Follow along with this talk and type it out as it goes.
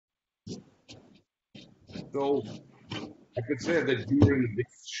So I could say that during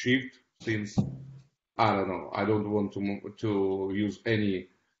this shift, since I don't know, I don't want to use any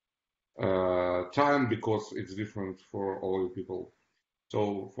time because it's different for all the people.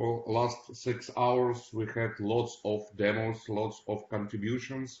 So for last 6 hours, we had lots of demos, lots of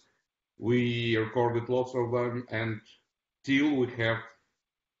contributions. We recorded lots of them, and still we have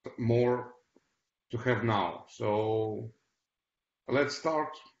more to have now. So let's start.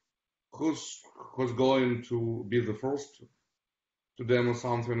 Who's going to be the first to demo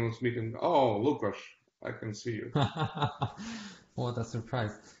something in this meeting? Oh, Lucas, I can see you. What a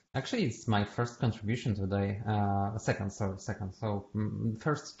surprise. Actually, it's my first contribution today. Second, sorry, second. So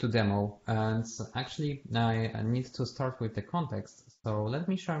first to demo. And actually, I need to start with the context. So let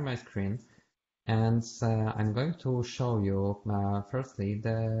me share my screen. And I'm going to show you, firstly,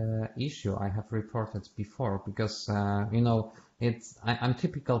 the issue I have reported before, because, I'm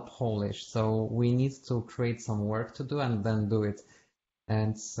typical Polish, so we need to create some work to do and then do it.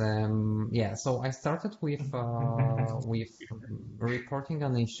 And yeah, so I started with reporting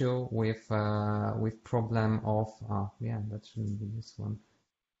an issue with problem of yeah, that shouldn't be this one.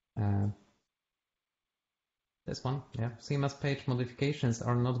 Uh, this one, yeah. CMS page modifications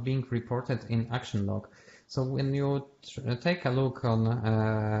are not being reported in action log. So when you take a look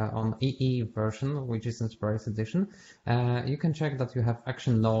on EE version, which is Enterprise Edition, you can check that you have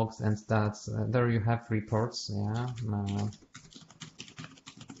action logs and that there you have reports. Yeah.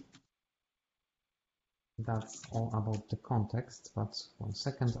 That's all about the context, but 1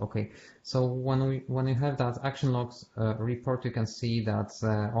 second. Okay, so when you have that action logs report, you can see that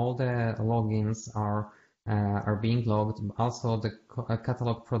all the logins are being logged. Also, the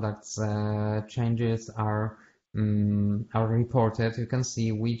catalog products changes are reported. You can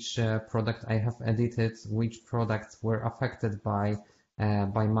see which product I have edited, which products were affected by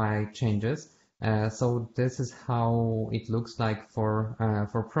my changes. So this is how it looks like for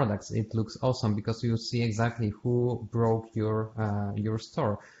products. It looks awesome because you see exactly who broke your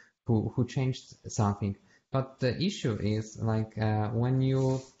store, who changed something. But the issue is like when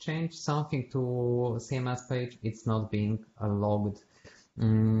you change something to CMS page, it's not being logged.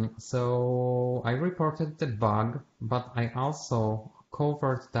 So I reported the bug, but I also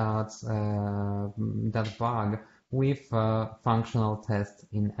covered that bug with a functional test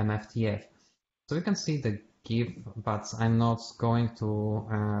in MFTF. So you can see the GIF, but I'm not going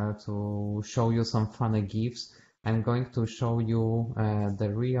to show you some funny GIFs. I'm going to show you the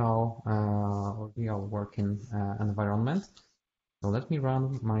real working environment. So let me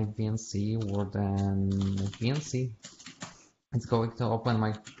run my VNC, word and VNC. It's going to open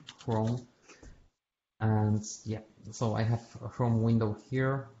my Chrome, and yeah, so I have a Chrome window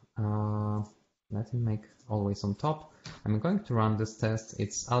here. Let me make always on top. I'm going to run this test.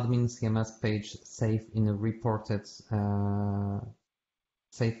 It's admin CMS page save in reported,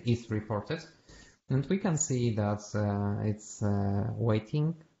 save is reported. And we can see that it's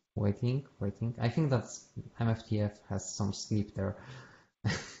waiting. I think that MFTF has some sleep there.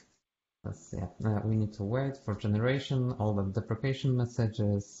 We need to wait for generation, all the deprecation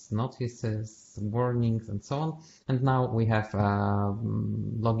messages, notices, warnings, and so on. And now we have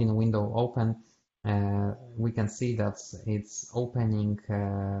login window open. We can see that it's opening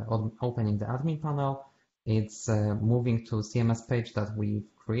the admin panel. It's moving to CMS page that we've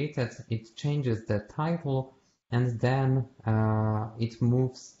created. It changes the title, and then it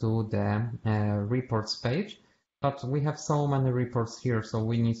moves to the reports page. But we have so many reports here, so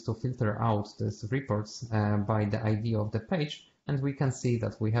we need to filter out these reports by the ID of the page, and we can see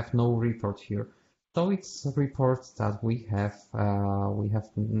that we have no report here. So it's reports that we have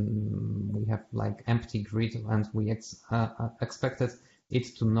like empty grid, and we expected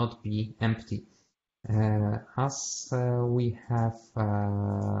it to not be empty. As we have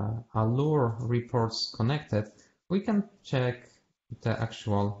Allure reports connected, we can check the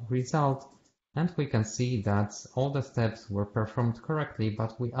actual result. And we can see that all the steps were performed correctly,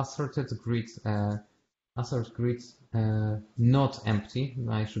 but we asserted grid not empty.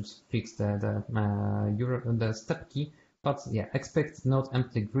 I should fix the step key, but yeah, expect not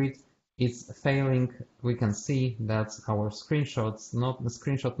empty grid is failing. We can see that our screenshot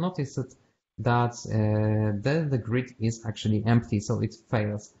noticed that the grid is actually empty, so it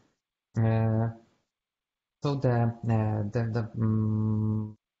fails. So the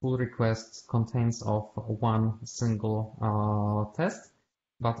pull request contains of one single test,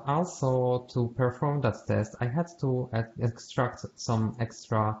 but also to perform that test, I had to extract some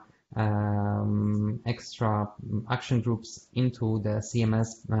extra action groups into the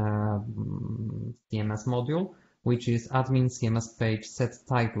CMS module, which is admin CMS page set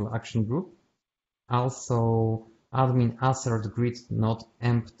title action group. also admin assert grid not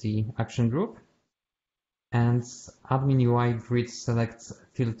empty action group, and admin UI grid select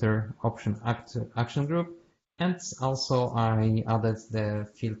filter option action group. And also I added the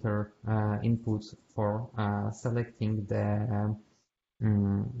filter input for selecting the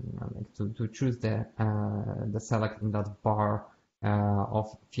like to choose the select in that bar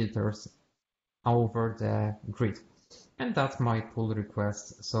of filters over the grid. And that's my pull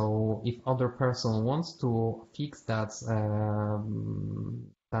request. So if other person wants to fix that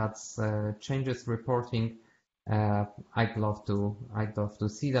changes reporting, I'd love to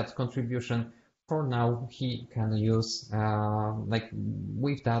see that contribution. For now, he can use like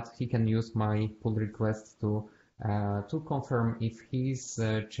with that he can use my pull request to confirm if his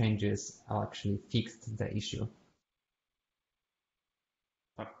changes actually fixed the issue.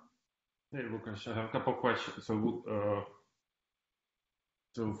 Hey, Lucas, I have a couple questions.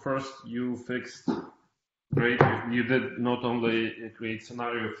 So first, you fixed great. You did not only create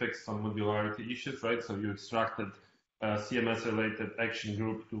scenario, you fixed some modularity issues, right? So you extracted CMS-related action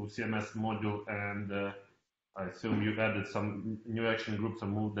group to CMS module, and I assume you added some new action groups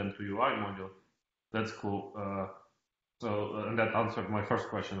and moved them to UI module. That's cool. And that answered my first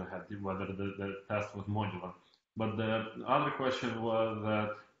question I had, whether the test was modular. But the other question was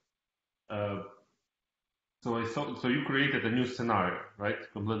that. So you created a new scenario, right?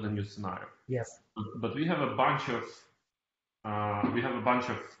 Completely new scenario. Yes. But we have a bunch of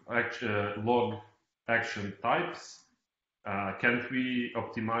log action types. Can't we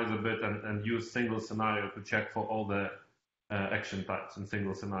optimize a bit and use single scenario to check for all the action types in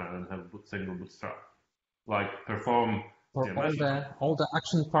single scenario and have single bootstrap, like perform For CMS? all the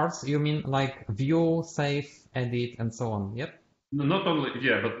action parts, you mean like view, save, edit, and so on? Yep. Not only,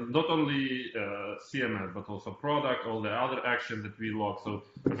 yeah, but not only CMS, but also product, all the other actions that we log. So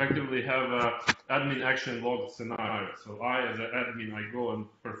effectively have a admin action log scenario. So I, as an admin, I go and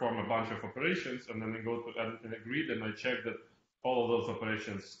perform a bunch of operations, and then I go to admin grid and I check that all of those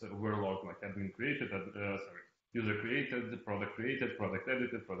operations were logged, like admin created, user created, product edited,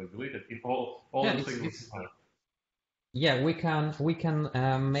 product deleted, in all Yeah, the single scenario. yeah, we can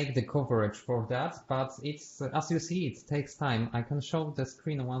make the coverage for that, but it's as you see, it takes time. I can show the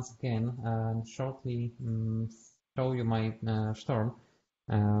screen once again and shortly show you my storm.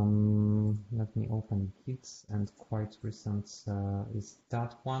 Let me open Git, and quite recent is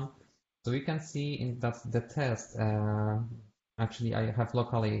that one. So you can see in that the test. Actually, I have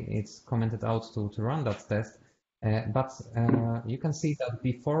locally it's commented out to run that test. But you can see that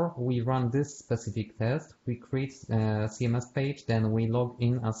before we run this specific test, we create a CMS page, then we log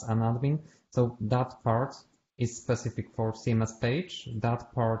in as an admin. So that part is specific for CMS page.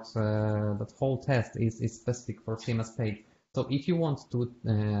 That part, that whole test is specific for CMS page. So if you want to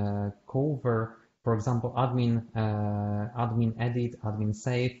cover, for example, admin edit, admin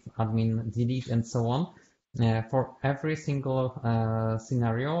save, admin delete, and so on, for every single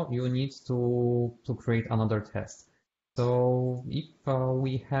scenario, you need to create another test. So if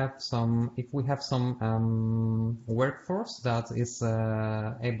we have some workforce that is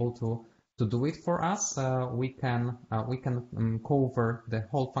able to do it for us, we can cover the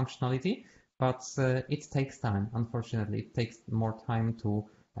whole functionality, but it takes time. Unfortunately, it takes more time to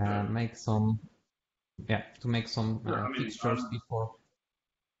make some fixtures before.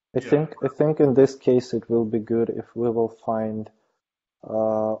 I think in this case it will be good if we will find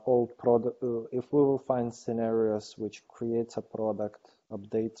if we will find scenarios which creates a product,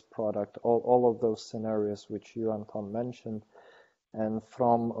 updates product, all of those scenarios which you, Anton, mentioned, and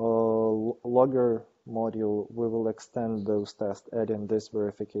from a logger module we will extend those tests, adding this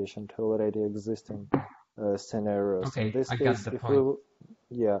verification to already existing scenarios. Okay, in this I case, got the if point. we will,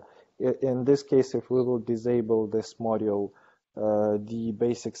 yeah, in this case, if we will disable this module, the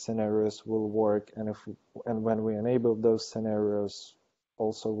basic scenarios will work, and when we enable those scenarios,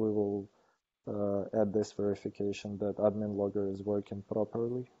 also we will add this verification that admin logger is working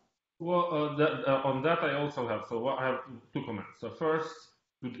properly. Well, on that I also have. So I have two comments. So first,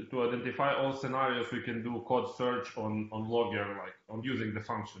 to identify all scenarios, we can do code search on logger, like on using the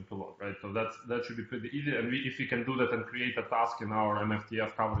function to log, right? So that should be pretty easy. And if we can do that and create a task in our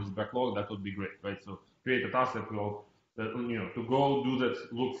MFTF coverage backlog, that would be great, right? So create a task that will, to go do that,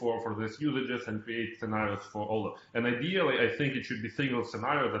 look for this usages and create scenarios for all of. And ideally, I think it should be single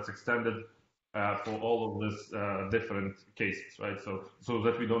scenario that's extended for all of these different cases, right? So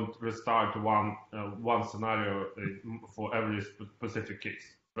that we don't restart one scenario for every specific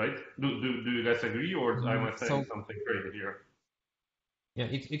case, right? Do you guys agree, or am I saying something crazy here? Yeah,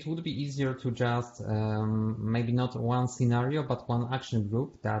 it would be easier to just maybe not one scenario, but one action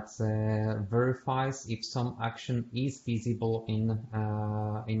group that verifies if some action is visible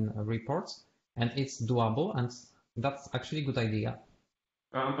in reports and it's doable, and that's actually a good idea.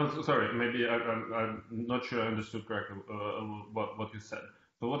 Sorry, maybe I'm not sure I understood correctly what you said.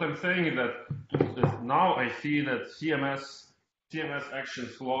 So what I'm saying is that now I see that CMS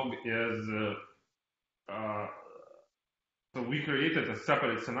actions log is uh, so we created a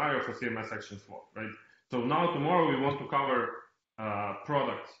separate scenario for CMS actions log, right? So now tomorrow we want to cover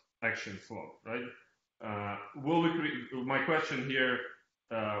product actions log, right? Will we create? My question here: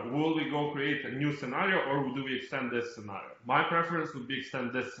 will we go create a new scenario, or do we extend this scenario? My preference would be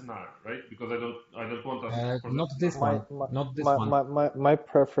extend this scenario, right? Because I don't want us for Not this My, one, my, not this my, one. my, my my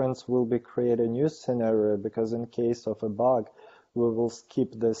preference will be create a new scenario because in case of a bug, we will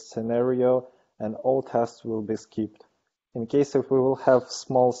skip this scenario and all tests will be skipped. In case if we will have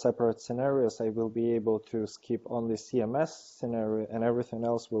small separate scenarios, I will be able to skip only CMS scenario and everything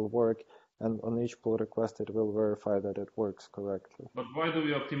else will work. And on each pull request, it will verify that it works correctly. But why do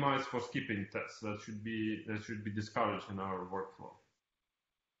we optimize for skipping tests? That should be discouraged in our workflow,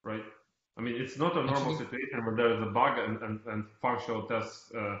 right? I mean, it's not a normal Actually, situation where there is a bug and functional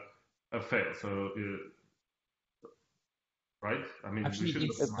tests fail. So, right? I mean, we actually, should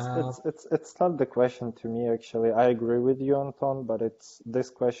it's optimize. It's not the question to me actually. I agree with you, Anton, but it's this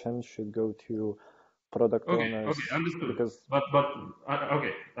question should go to product Okay, okay, owners understood. because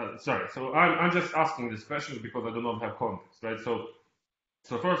Okay, sorry. So I'm just asking these questions because I do not have context, right? So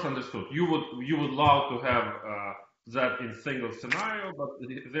first understood. You would love to have that in single scenario, but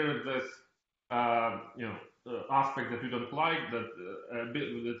there is this aspect that we don't like that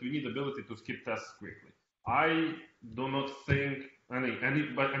we need ability to skip tests quickly. I do not think and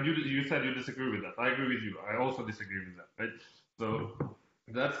you said you disagree with that. I agree with you. I also disagree with that, right? So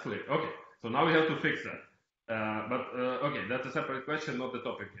that's clear. Okay, so now we have to fix that. But okay, that's a separate question, not the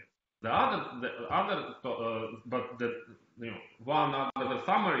topic here. But one other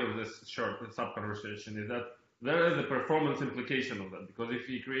summary of this short sub conversation is that there is a performance implication of that because if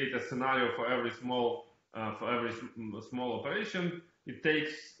you create a scenario for every small operation, it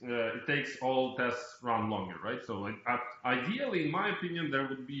takes all tests run longer, right? So like, ideally, in my opinion, there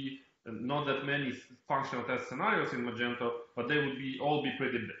would be not that many functional test scenarios in Magento, but they would all be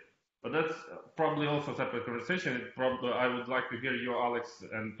pretty big. But that's probably also a separate conversation. I would like to hear your Alex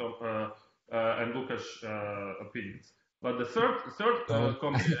and Tom, and Lucas opinions. But the third so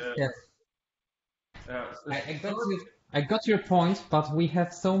yeah, I got third you. I got your point, but we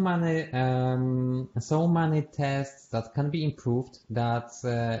have so many tests that can be improved that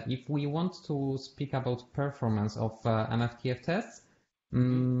if we want to speak about performance of MFTF tests,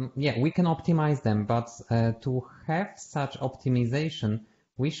 yeah, we can optimize them. But to have such optimization,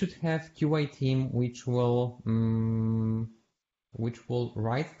 we should have QA team which will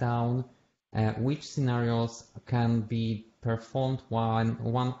write down which scenarios can be performed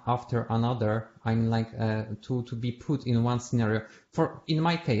one after another. I mean, like to be put in one scenario. In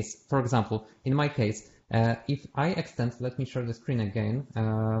my case, for example, if I extend, let me share the screen again.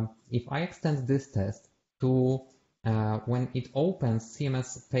 If I extend this test to when it opens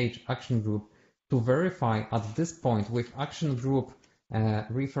CMS page action group to verify at this point with action group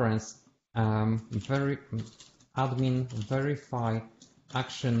reference admin verify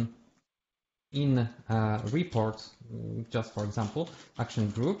action in report, just for example, action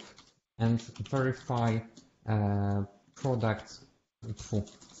group, and verify product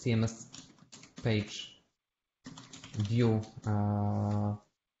CMS page view,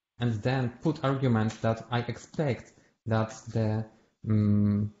 and then put argument that I expect that the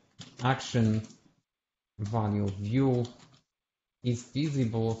action value view is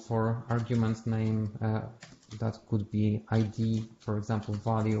visible for argument name that could be ID, for example,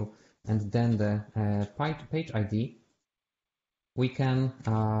 value, and then the page ID. We can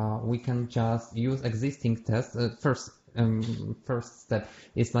just use existing tests. First step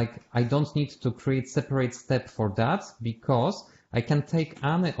is like I don't need to create separate step for that because I can take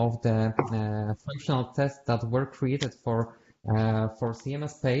any of the functional tests that were created for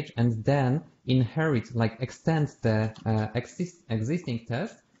CMS page and then inherit, like extend the existing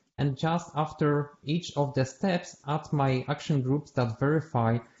test, and just after each of the steps add my action groups that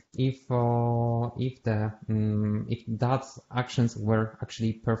verify if that actions were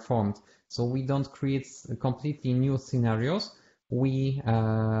actually performed. So we don't create completely new scenarios. We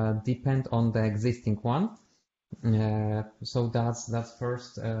depend on the existing one. So that's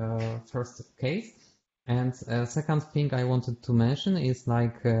first case. And second thing I wanted to mention is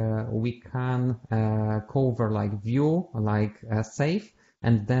like we can cover like view, like save,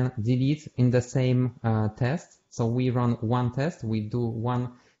 and then delete in the same test. So we run one test, we do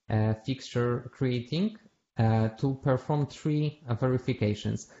one fixture creating to perform three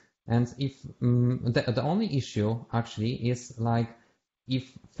verifications. And if the only issue actually is like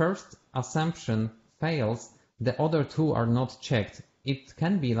if first assumption fails, the other two are not checked. It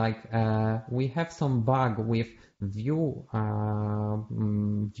can be like we have some bug with view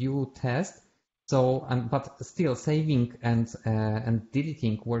test. So, but still saving and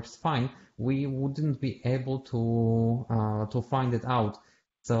deleting works fine. We wouldn't be able to find it out.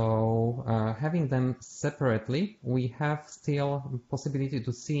 So having them separately, we have still possibility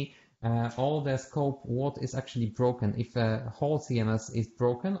to see all the scope, what is actually broken, if a whole CMS is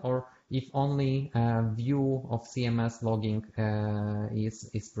broken or if only a view of CMS logging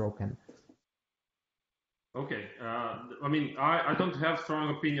is broken. Okay, I mean, I don't have strong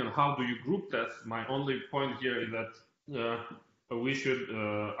opinion how do you group tests. My only point here is that we should,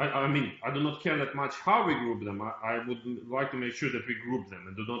 I mean, I do not care that much how we group them. I would like to make sure that we group them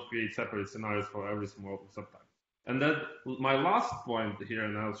and do not create separate scenarios for every small subtype. And then my last point here,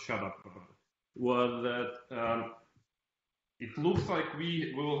 and I'll shut up about it, was that it looks like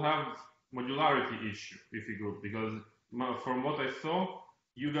we will have modularity issue if we group, because from what I saw,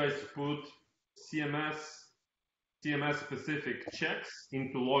 you guys put CMS specific checks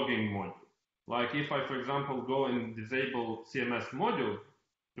into logging module. Like if I, for example, go and disable CMS module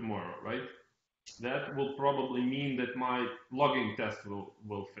tomorrow, right? That will probably mean that my logging test will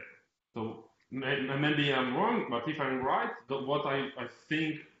fail. So maybe I'm wrong, but if I'm right, what I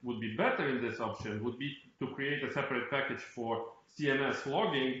think would be better in this option would be to create a separate package for CMS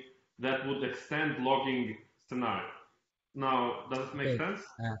logging that would extend logging scenario. Now, does it make sense?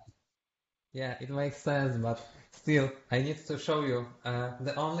 Yeah, it makes sense, but still, I need to show you.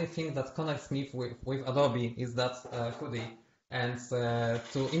 The only thing that connects me with Adobe is that hoodie. And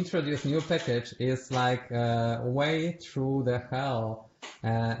to introduce new package is like way through the hell.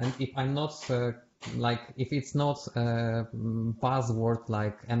 And if I'm not if it's not buzzword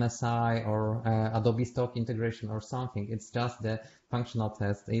like MSI or Adobe Stock integration or something, it's just the functional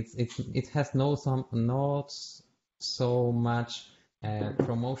test. It has not so much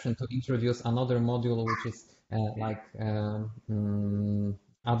promotion to introduce another module which is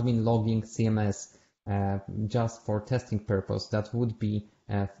admin logging CMS just for testing purpose that would be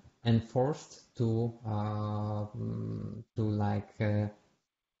enforced to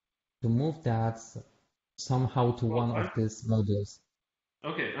move that somehow to one of these modules.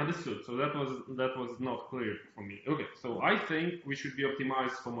 Okay, understood. So that was not clear for me. Okay, so I think we should be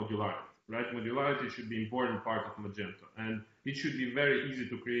optimized for modularity, right? Modularity should be important part of Magento, and it should be very easy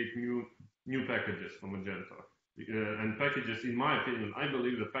to create new packages for Magento. And packages, in my opinion, I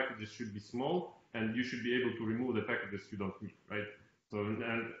believe the packages should be small, and you should be able to remove the packages you don't need, right? So,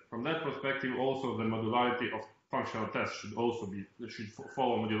 and from that perspective, also the modularity of functional tests should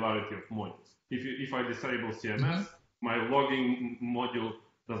follow modularity of modules. If I disable CMS, my logging module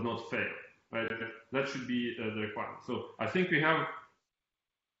does not fail, right? That should be the requirement. So I think we have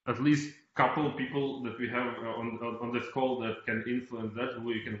at least a couple of people that we have on this call that can influence that, who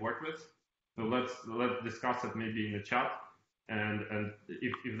we can work with. So let's discuss it maybe in the chat. And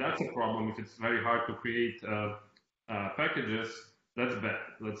if that's a problem, if it's very hard to create packages, that's bad.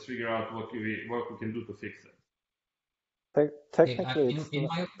 Let's figure out what we can do to fix it. Technically,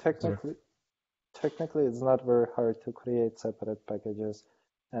 it's not very hard to create separate packages,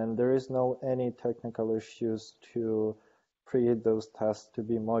 and there is no any technical issues to create those tests to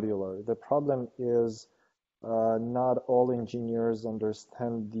be modular. The problem is not all engineers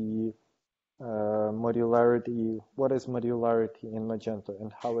understand the modularity, what is modularity in Magento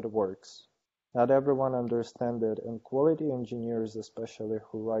and how it works. Not everyone understands it, and quality engineers, especially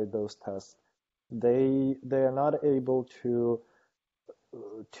who write those tests, they are not able to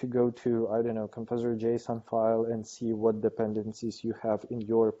go to, I don't know, composer JSON file and see what dependencies you have in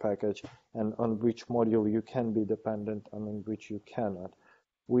your package and on which module you can be dependent and on which you cannot.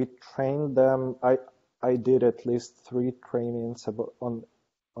 We trained them. I did at least 3 trainings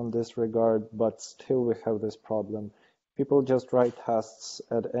on this regard, but still we have this problem. People just write tests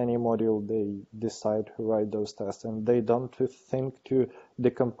at any module they decide to write those tests, and they don't think to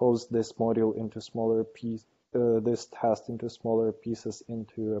decompose this module into smaller pieces. This test into smaller pieces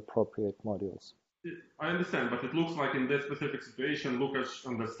into appropriate modules. I understand, but it looks like in this specific situation, Lucas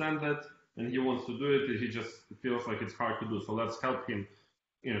understands that and he wants to do it. He just feels like it's hard to do. So let's help him,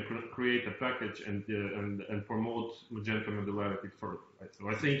 create a package and promote Magento modularity further. Right? So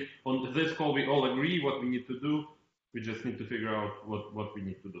I think on this call we all agree what we need to do. We just need to figure out what we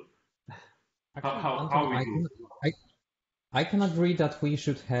need to do. Actually, How we do. I can agree that we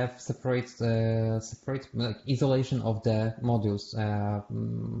should have separate like, isolation of the modules,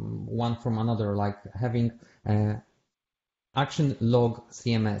 one from another, like having action log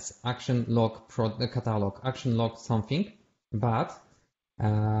CMS, action log catalog, action log something. But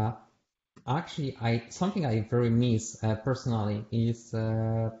actually, something I very miss personally is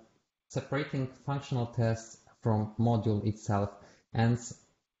separating functional tests from module itself. And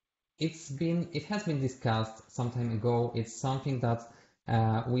it has been discussed some time ago. It's something that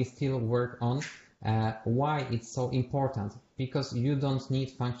we still work on. Why it's so important? Because you don't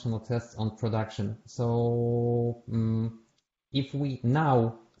need functional tests on production. So if we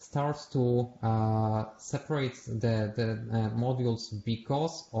now start to separate the modules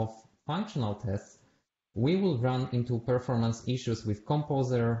because of functional tests, we will run into performance issues with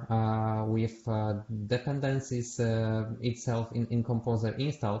Composer, with dependencies itself in Composer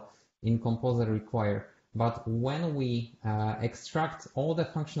install, in Composer require. But when we extract all the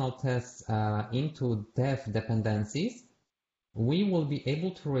functional tests into dev dependencies, we will be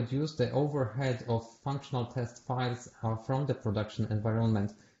able to reduce the overhead of functional test files from the production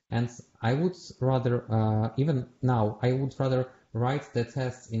environment. And I would rather, even now, I would rather write the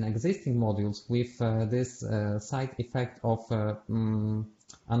tests in existing modules with this side effect of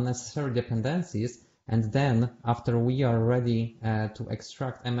unnecessary dependencies. And then after we are ready to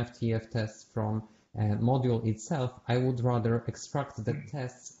extract MFTF tests from module itself, I would rather extract the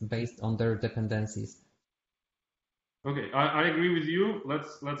tests based on their dependencies. Okay, I agree with you.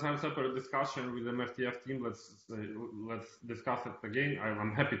 Let's have a separate discussion with the MFTF team. Let's discuss it again.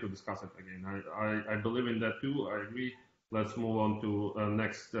 I'm happy to discuss it again. I believe in that too. I agree. Let's move on to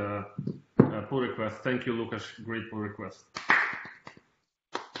next pull request. Thank you, Lucas. Great pull request.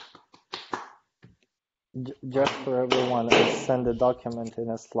 Just for everyone, I send a document in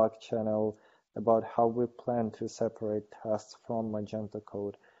a Slack channel about how we plan to separate tests from Magento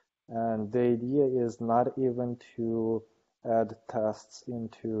code. And the idea is not even to add tests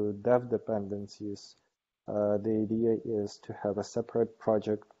into dev dependencies. The idea is to have a separate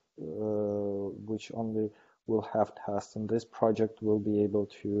project which only will have tests, and this project will be able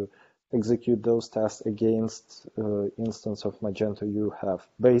to execute those tests against instance of Magento you have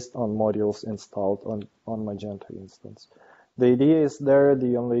based on modules installed on Magento instance. The idea is there.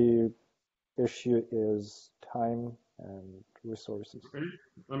 The only issue is time and resources. Okay.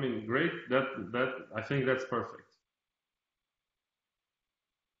 I mean, great. That I think that's perfect.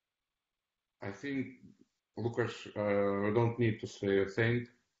 I think, Lucas, we don't need to say a thing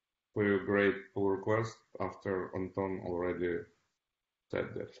for your great pull request after Anton already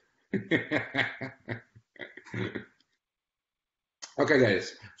said that. Okay,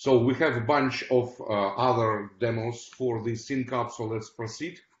 guys, so we have a bunch of other demos for the sync up, so let's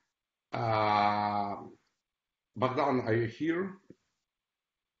proceed. Bogdan, are you here?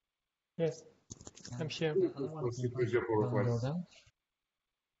 Yes, I'm here. Proceed with your pull request.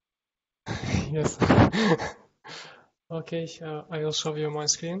 Yes. Okay, I will show you my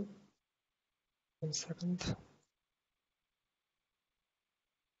screen. 1 second.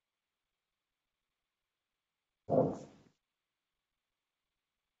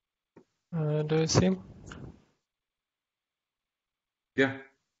 Do you see? Yeah.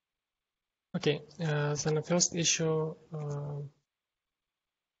 Okay, then the first issue,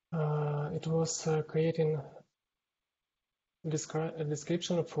 it was creating a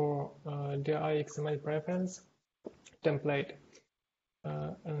description for DI XML preference template,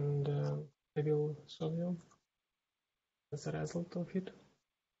 and I will show you the result of it.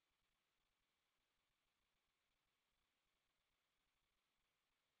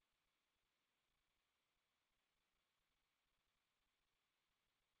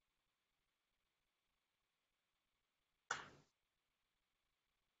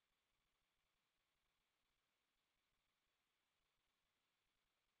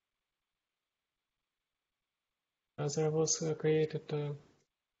 There was created a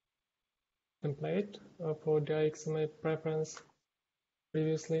template for the XML preference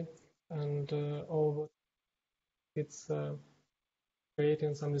previously, and all it's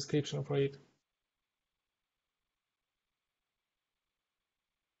creating some description for it.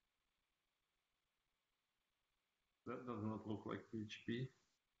 That does not look like PHP.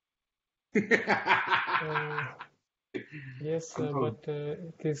 Yes, but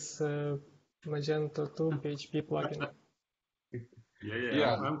it is Magento 2 PHP plugin.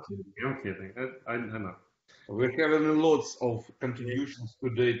 Yeah. I'm kidding. I know. We're having lots of contributions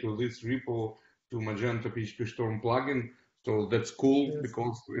today to this repo to Magento PHP Storm plugin, so that's cool. Yes.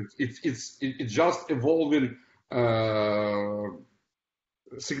 Because it's just evolving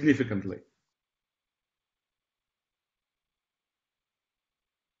significantly.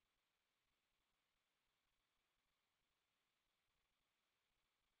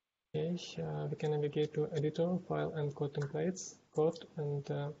 page, we can navigate to editor, file, and code templates, code, and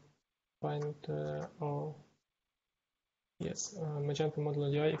find our Magento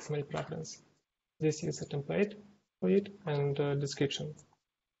Modular UI XML preference. This is a template for it and description.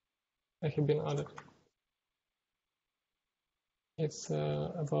 I have been added. It's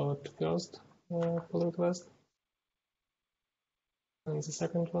about first pull request, and the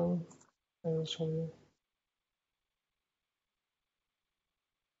second one I will show you.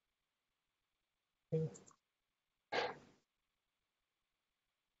 Yeah.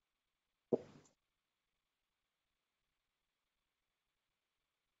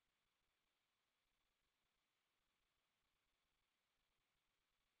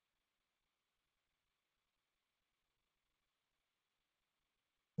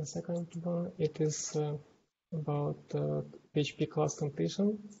 The second one, it is about PHP class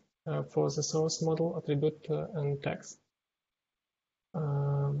completion for the source model, attribute, and tags.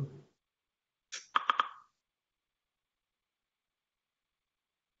 I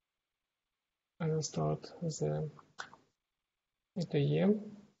will start the IDE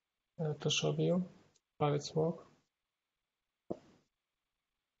to show you how it's works.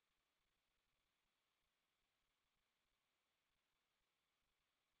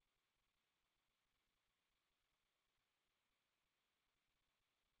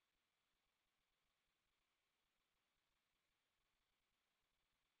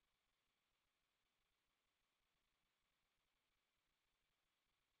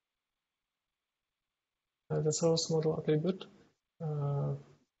 The source model attribute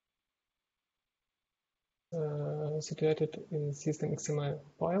situated in system XML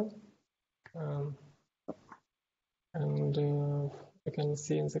file, and you can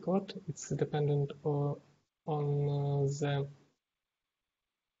see in the code it's dependent on the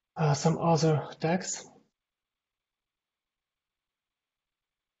some other tags.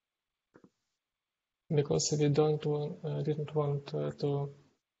 Because we didn't want to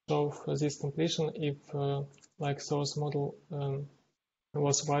show this completion if like source model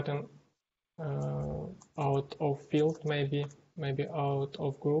was written out of field, maybe out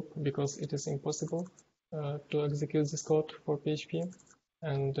of group, because it is impossible to execute this code for PHP,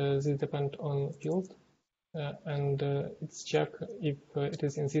 and this depends on field, and it's check if it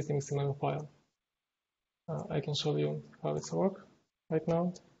is in system XML file. I can show you how it's work right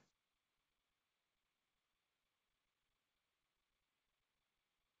now.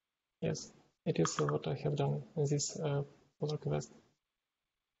 Yes, it is what I have done in this pull request.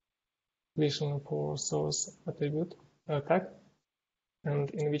 Completion for source attribute tag, and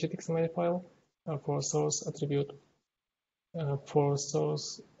in widget XML file for source attribute. For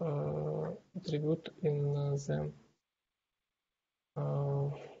source attribute in the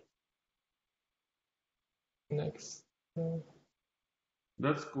next.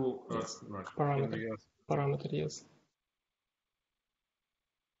 That's cool. Yes. Right. Parameter, yes.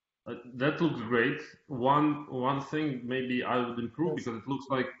 That looks great. One thing maybe I would improve, because it looks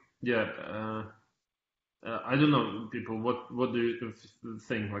like, I don't know, people, what do you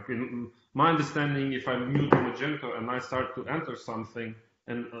think? Like, in my understanding, if I'm new to Magento and I start to enter something,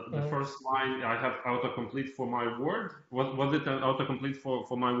 and the first line I have autocomplete for my word, was it an autocomplete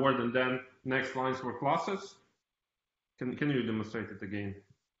for my word, and then next lines were classes? Can you demonstrate it again?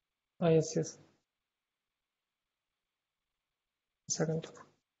 Yes. A second.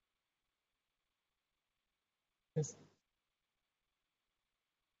 Yes.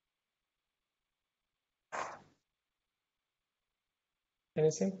 Can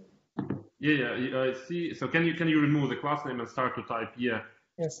you see? Yeah, I see. So can you remove the class name and start to type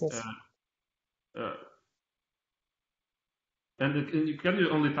Yes. And can you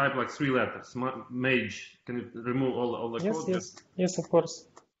only type like 3 letters? Mage. Can you remove all the code? Yes, of course.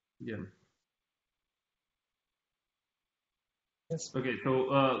 Yeah. Yes. Okay,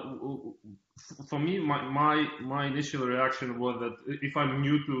 so for me, my initial reaction was that if I'm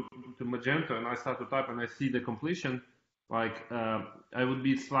new to Magento and I start to type and I see the completion, like I would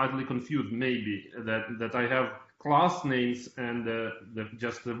be slightly confused, maybe that I have class names and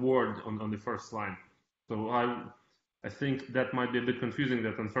just the word on the first line. So I think that might be a bit confusing,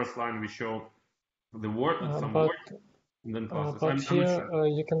 that on first line we show the word, some word, and then classes. But here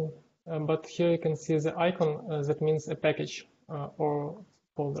you can, but here you can see the icon that means a package or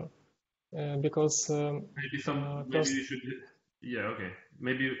folder, because maybe you should. Yeah. Okay.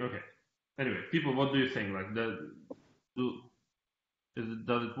 Maybe. Okay. Anyway, people, what do you think? Like, does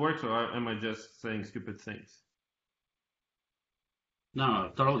it work, or am I just saying stupid things? No,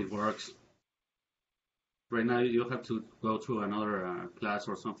 it totally works. Right now, you have to go to another class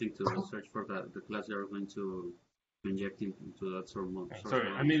or something to search for the class you're going to injecting into that source model. Sorry,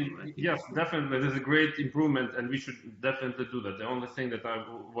 I mean, yes, definitely, there's a great improvement, and we should definitely do that. The only thing that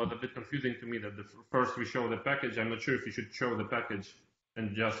was a bit confusing to me that first we show the package. I'm not sure if you should show the package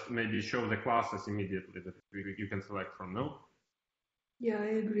and just maybe show the classes immediately that you can select from. No. Yeah,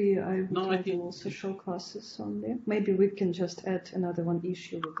 I agree. I would rather also show classes only. Maybe we can just add another one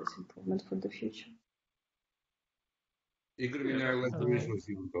issue with this improvement for the future. Игорь меняет visuals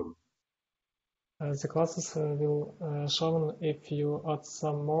even better. The classes will shown if you add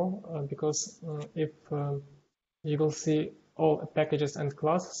some more, because if you will see all packages and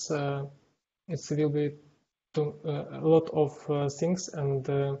classes, it will be a lot of things, and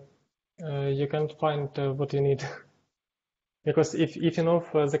you can't find what you need. Because if you know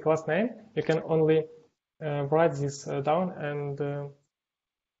the class name, you can only write this down, and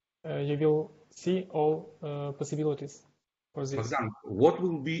you will see all possibilities for this. Magdan, what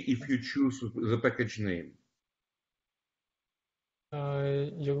will be if you choose the package name?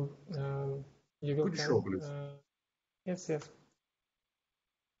 You will Could you show, please? Yes.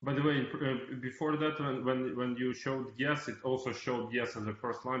 By the way, before that, when you showed yes, it also showed yes as the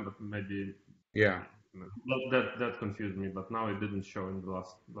first line, but maybe that confused me. But now it didn't show in the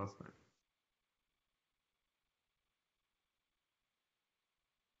last time.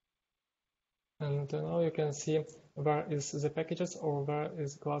 And now you can see where is the packages or where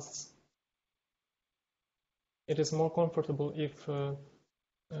is classes. It is more comfortable if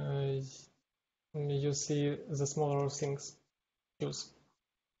you see the smaller things used.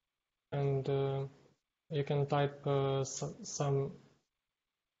 And you can type some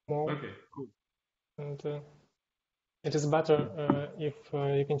more. Okay, cool. And it is better if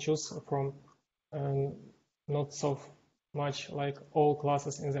you can choose from not so much like all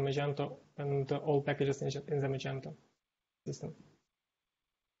classes in the Magento and all packages in the Magento system.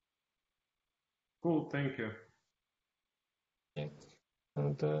 Cool, thank you. Okay.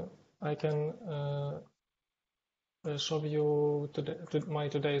 And I can show you my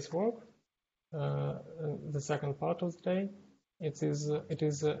today's work. The second part of the day, it is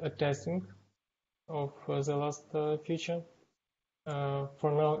a testing of the last feature.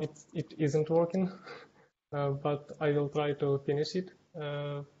 For now, it isn't working, but I will try to finish it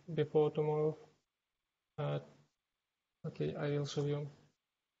before tomorrow. Okay, I will show you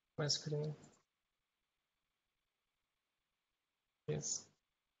my screen. Yes.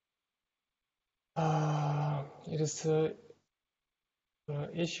 It is an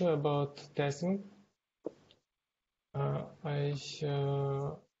issue about testing. I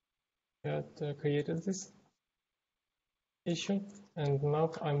had created this issue, and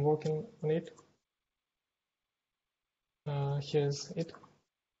now I'm working on it. Here's it.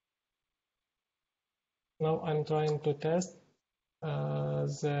 Now I'm trying to test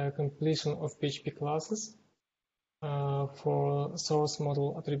the completion of PHP classes for source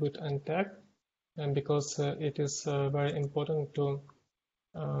model attribute and tag, and because it is very important to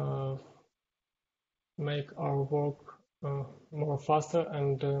make our work more faster,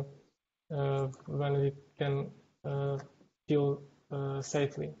 and when we can feel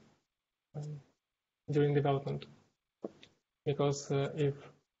safely during development. Because if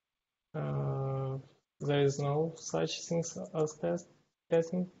there is no such things as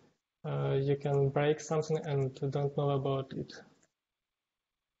testing, you can break something and don't know about it.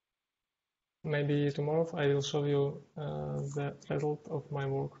 Maybe tomorrow I will show you the result of my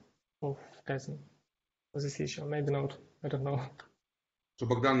work of testing for this issue. Maybe not, I don't know. So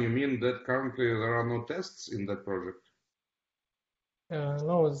Bogdan, you mean that currently there are no tests in that project?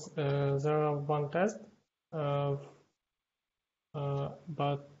 No, there are one test,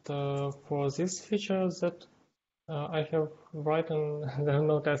 but for this feature that I have written, there are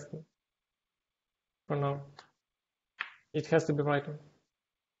no testing for now. It has to be written.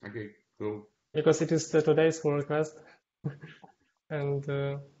 Okay, cool. Because it is today's pull request, and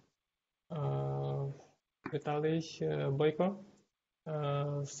Vitaly Boyko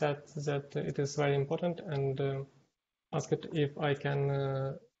said that it is very important, and asked if I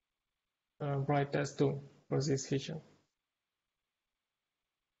can write test too for this feature.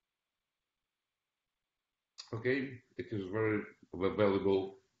 Okay, it is very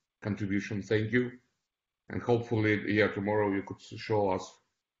valuable contribution. Thank you, and hopefully, tomorrow you could show us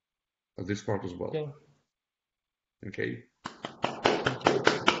this part as well. Okay.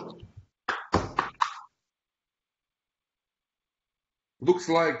 Looks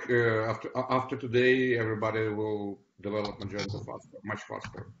like after today, everybody will develop Magento faster, much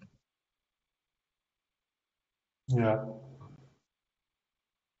faster. Yeah.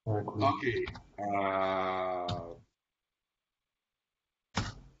 I agree. Okay.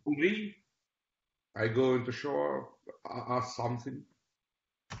 Uri, I going to show us something.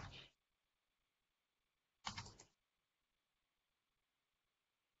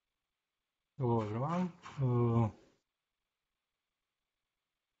 Hello everyone.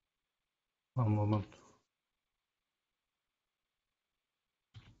 One moment.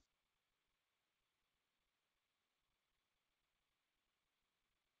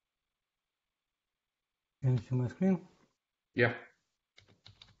 Can you see my screen? Yeah.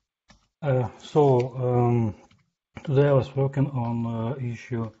 So today I was working on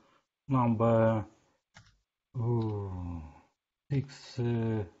issue number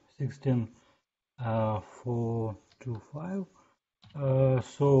 425.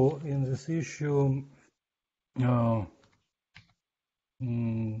 So in this issue,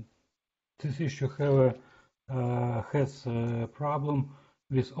 this issue has a problem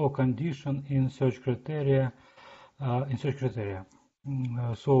with O condition in search criteria.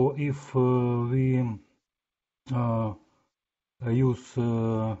 So if we use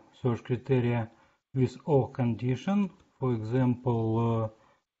search criteria with O condition, for example,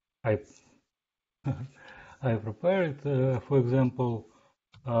 I I prepared, for example,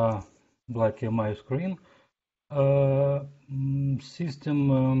 like my screen,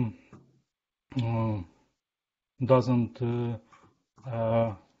 system doesn't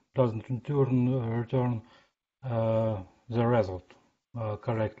return the result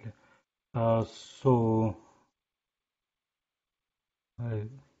correctly. So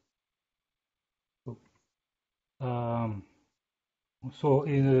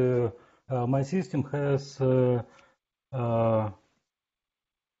in my system has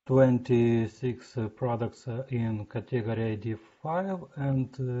 26 products in category ID 5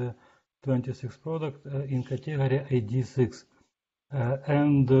 and 26 products in category ID 6.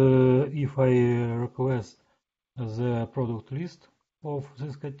 And if I request the product list of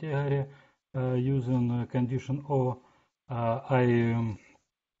this category using condition O, I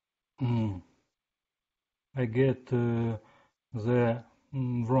get the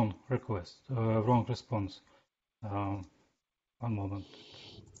wrong request, wrong response. One moment.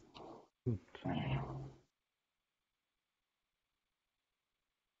 Good.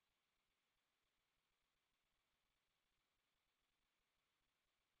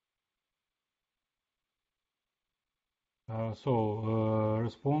 So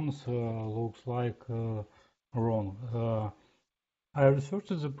response looks like wrong. I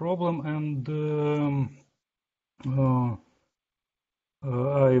researched the problem and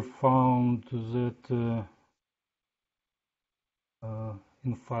I found that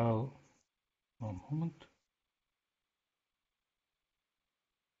in file, one moment,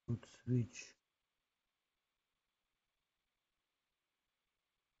 let's switch.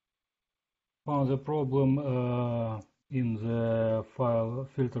 Found the problem in the file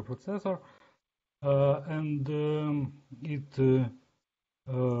filter processor, and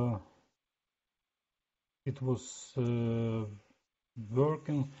it was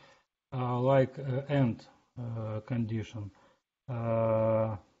working like end condition.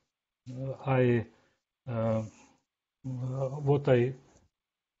 What I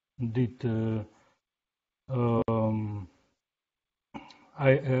did,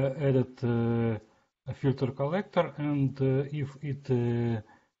 I added a filter collector, and if it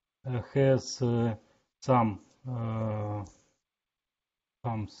has some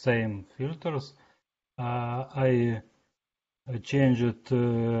same filters, I changed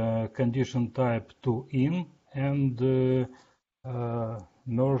condition type to in and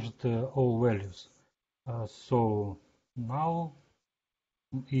merged all values. So now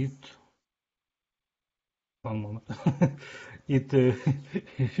it, one moment, it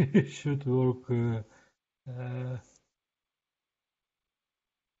should work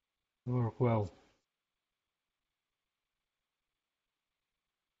well.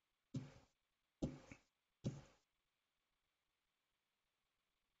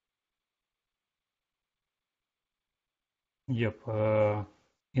 Yep.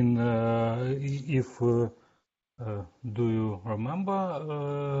 If do you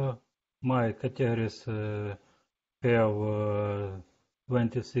remember my categories have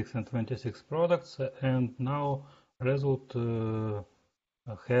 26 and 26 products, and now result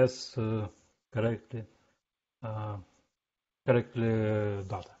has correctly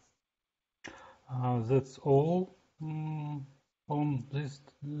data. That's all on this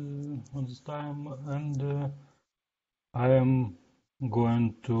time, and I am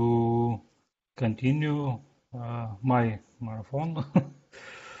going to continue my marathon.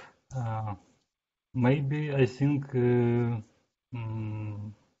 Maybe I think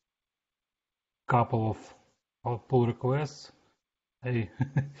couple of pull requests I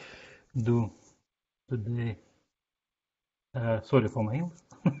do today. Sorry for my English.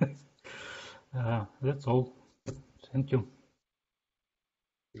 That's all. Thank you.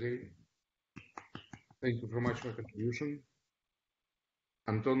 Okay. Thank you very much for your contribution.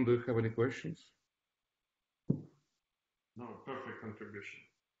 Anton, do you have any questions? No, perfect contribution.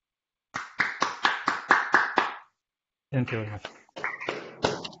 Thank you very much.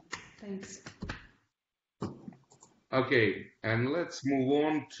 Thanks. Okay, and let's move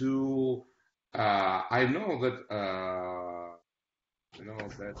on to. I know that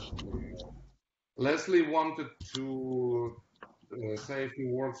Leslie wanted to say a few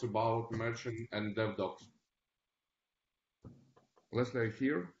words about merchant and DevDocs. Leslie, are you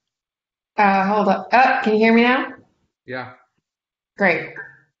here? Hold up. Oh, can you hear me now? Yeah. Great.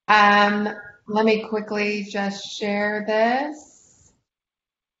 Let me quickly just share this.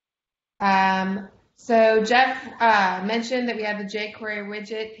 So Jeff mentioned that we had the jQuery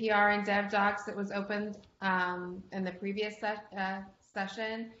widget PR in DevDocs that was opened in the previous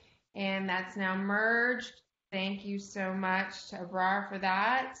session, and that's now merged. Thank you so much to Abrar for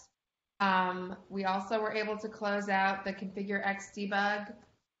that. We also were able to close out the Configure X debug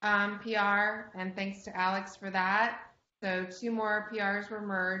PR, and thanks to Alex for that. So 2 more PRs were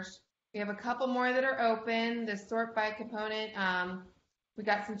merged. We have a couple more that are open. The sort by component, we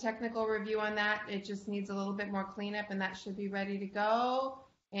got some technical review on that. It just needs a little bit more cleanup, and that should be ready to go.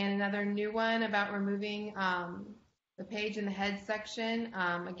 And another new one about removing the page in the head section.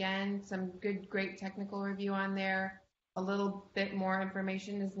 Again, some great technical review on there. A little bit more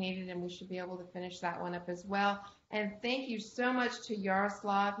information is needed, and we should be able to finish that one up as well. And thank you so much to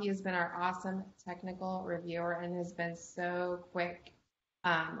Yaroslav. He has been our awesome technical reviewer and has been so quick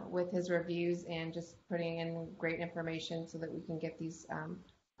with his reviews and just putting in great information so that we can get these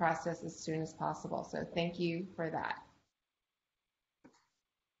processed as soon as possible. So thank you for that.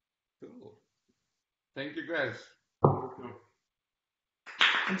 Cool. Thank you, guys.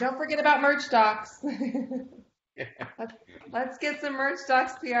 And don't forget about merch docs. Let's get some merch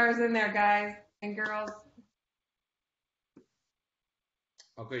docs PRs in there, guys and girls.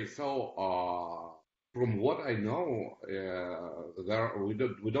 Okay, so from what I know,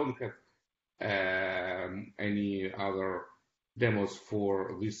 we don't have any other demos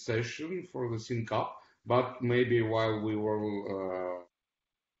for this session for the sync up, but maybe while we were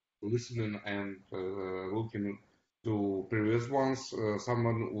listening and looking to previous ones,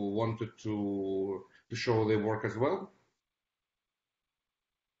 someone wanted to show their work as well.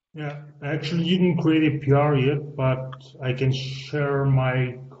 Yeah, I actually didn't create a PR yet, but I can share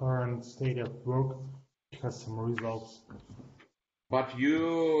my current state of work. It has some results. But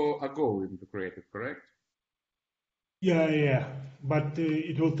you are going to create it, correct? Yeah, but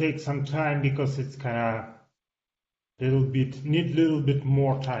it will take some time because it's kind of need a little bit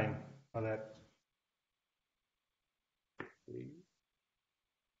more time for that.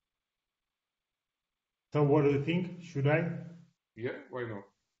 So what do you think? Should I? Yeah, why not?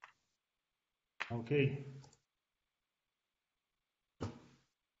 Okay.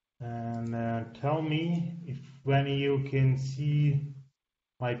 And tell me when you can see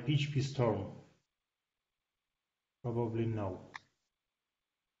my PHP storm. Probably no.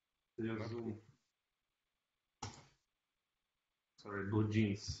 Zoom. Sorry, blue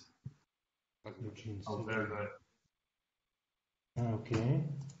jeans. Blue jeans. Oh, very good. Okay.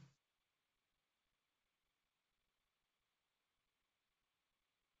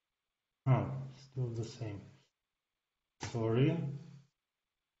 Oh, still the same. Sorry.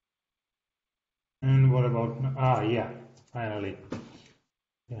 And what about, yeah, finally.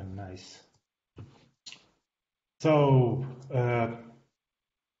 Yeah, nice. So,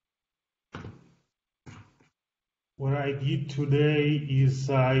 what I did today is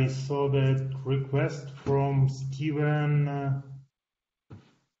I saw that request from Steven.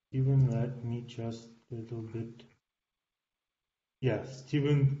 Steven, let me just a little bit. Yeah,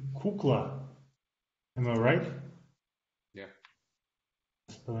 Steven Kukla. Am I right? Yeah.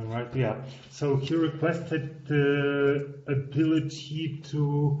 Spelling right? Yeah. So he requested the ability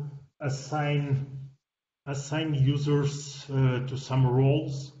to assign users to some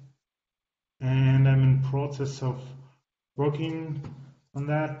roles, and I'm in process of working on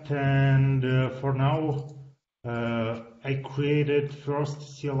that. And for now, I created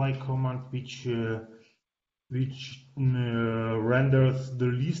first CLI command which renders the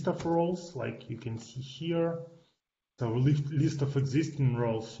list of roles, like you can see here. So list of existing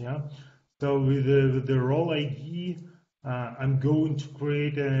roles, yeah. So with the role ID, I'm going to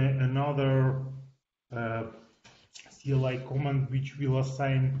create another CLI command which will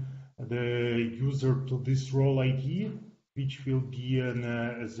assign the user to this role ID, which will be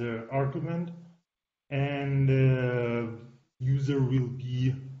as an argument. and user will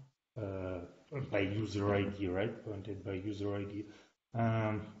be by user ID, right? Pointed by user ID.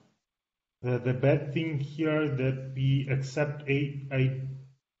 The bad thing here that we accept IDs,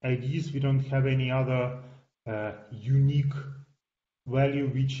 we don't have any other unique value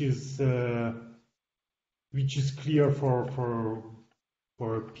which is clear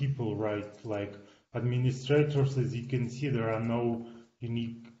for people, right? Like administrators, as you can see, there are no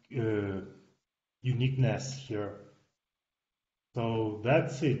uniqueness here. So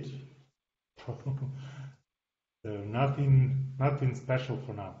that's it. So nothing special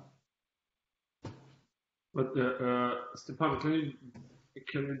for now. But Stepan, can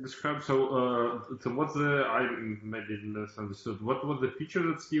you describe? So what's the I maybe misunderstood. What was the feature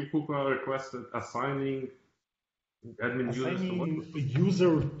that Steve Cooper requested? Assigning admin users to what? Assigning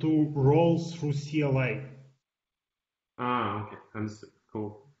user to roles through CLI. Ah, okay, understood.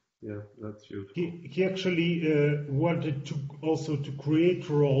 Cool. Yeah, that's useful. He actually wanted to also to create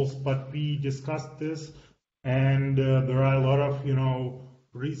roles, but we discussed this, and there are a lot of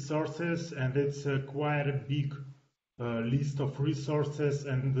resources, and it's quite a big list of resources,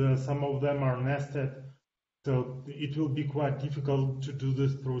 and some of them are nested. So it will be quite difficult to do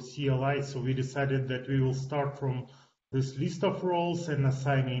this through CLI. So we decided that we will start from this list of roles and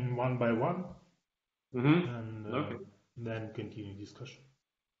assigning one by one, and Okay. then continue discussion.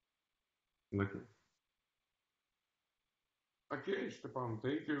 Okay. Okay, Stepan,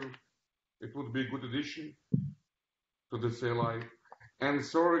 thank you. It would be a good addition to the CLI. And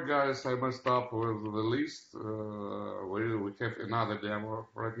sorry, guys, I messed up with the list. We have another demo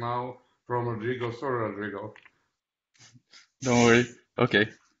right now from Rodrigo. Sorry, Rodrigo. Don't worry.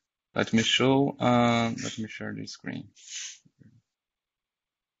 Okay. Let me show. Let me share the screen.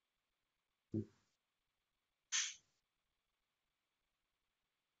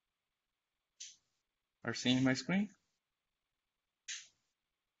 Are you seeing my screen?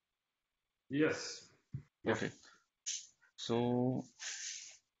 Yes. Okay. So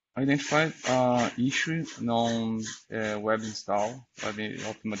identified issue on web install of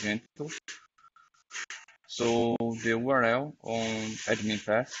Magento. So the URL on admin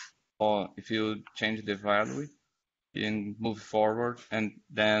path, or if you change the value and move forward and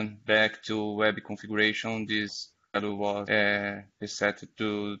then back to web configuration, this value was reset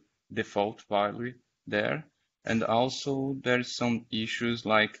to default value there. And also there's some issues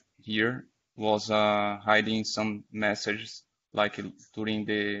like here was hiding some messages like during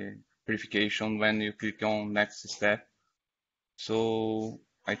the verification when you click on next step. So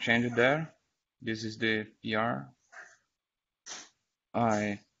I changed there. This is the PR.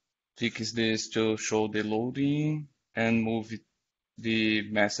 I fix this to show the loading and move the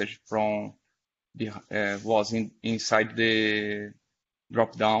message from the was inside the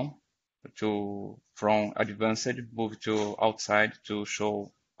drop down to from advanced move to outside to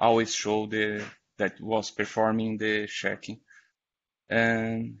always show that was performing the checking.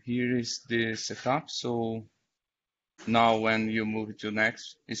 And here is the setup. So now when you move to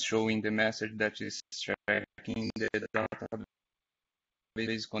next, it's showing the message that is checking the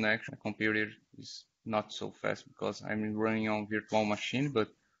database connection. Computer is not so fast because I'm running on virtual machine, but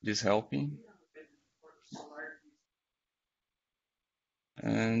this helping.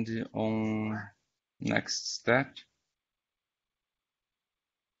 And on next step,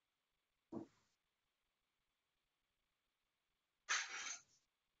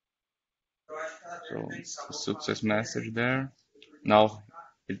 so success message there. Now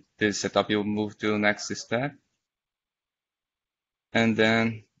the setup will move to next step. And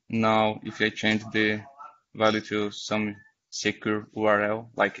then now if I change the value to some secure URL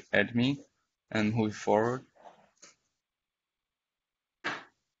like admin and move forward,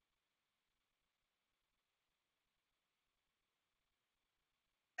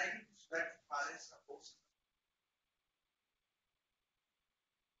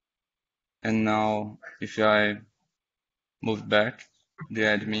 and now if I move back, the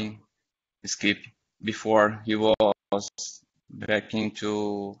admin skip before he was back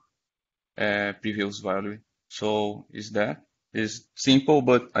into previous value. So is simple,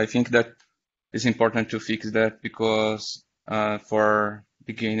 but I think that it's important to fix that because for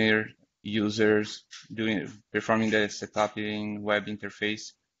beginner users performing the setup in web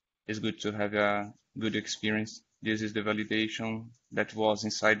interface, it's good to have a good experience. This is the validation that was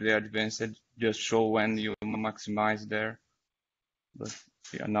inside the advanced, just show when you maximize there. But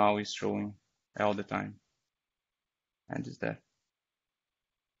yeah, now it's showing all the time. And is that.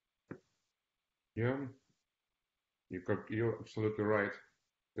 Yeah, you're absolutely right.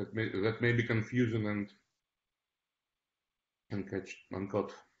 That may be confusing and catch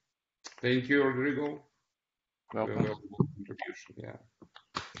uncut. Thank you, Rodrigo. Welcome. Contribution. Yeah.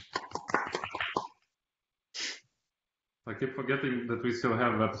 I keep forgetting that we still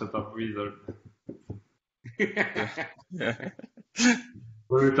have web setup wizard. Yeah.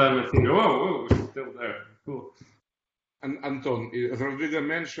 Every time I think, whoa, it's still there. Cool. And Anton, as Rodrigo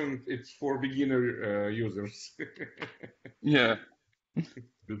mentioned, it's for beginner users. Yeah.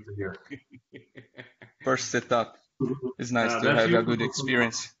 Good to hear. First setup. It's nice to have a good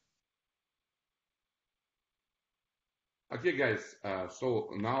experience. Okay, guys. So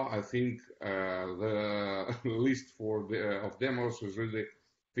now I think the list of demos is really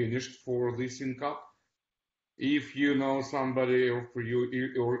finished for this sync up. If you know somebody or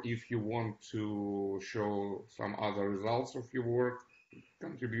if you want to show some other results of your work,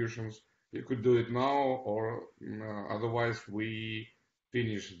 contributions, you could do it now, or otherwise we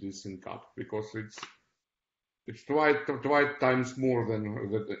finish this sync up because it's twice times more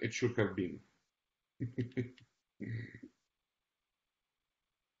than it should have been.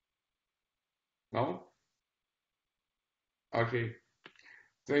 No? Okay.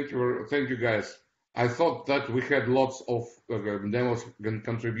 Thank you, guys. I thought that we had lots of demos and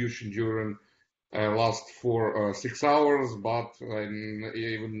contribution during last 6 hours, but I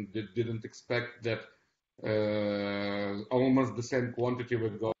even didn't expect that almost the same quantity we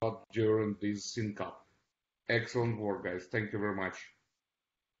got during this sync up. Excellent work, guys. Thank you very much.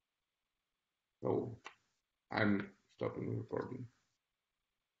 So I'm stopping the recording.